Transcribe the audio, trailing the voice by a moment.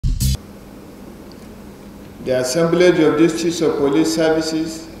The assemblage of these chiefs of police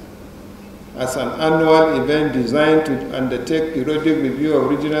services as an annual event designed to undertake periodic review of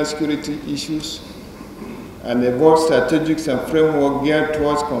regional security issues and evolve strategies and framework geared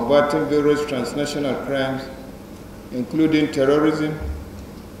towards combating various transnational crimes, including terrorism,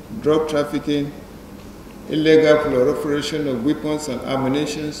 drug trafficking, illegal proliferation of weapons and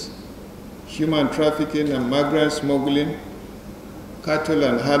ammunition, human trafficking and migrant smuggling, cattle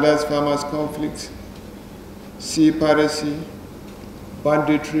and herders farmers conflicts, sea piracy,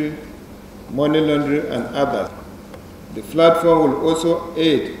 banditry, money laundering, and others. The platform will also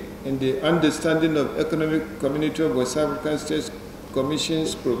aid in the understanding of economic community of West African States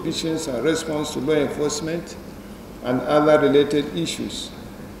Commission's provisions and response to law enforcement and other related issues.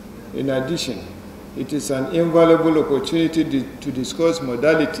 In addition, it is an invaluable opportunity to discuss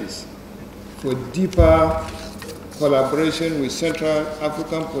modalities for deeper collaboration with Central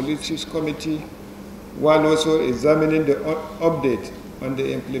African Police Chiefs Committee, while also examining the update on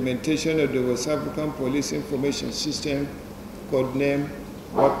the implementation of the West African Police Information System, codenamed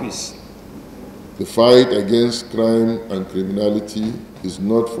WAPIS. The fight against crime and criminality is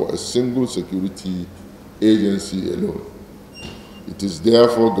not for a single security agency alone. It is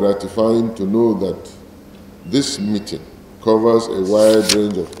therefore gratifying to know that this meeting covers a wide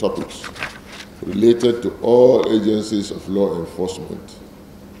range of topics related to all agencies of law enforcement,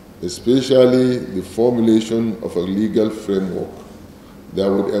 especially the formulation of a legal framework that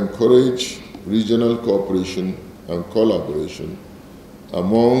would encourage regional cooperation and collaboration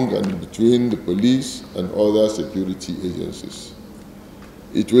among and between the police and other security agencies.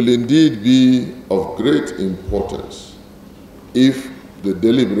 It will indeed be of great importance if the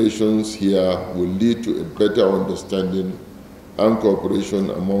deliberations here will lead to a better understanding and cooperation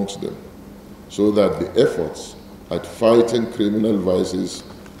amongst them, so that the efforts at fighting criminal vices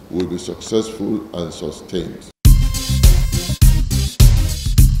will be successful and sustained.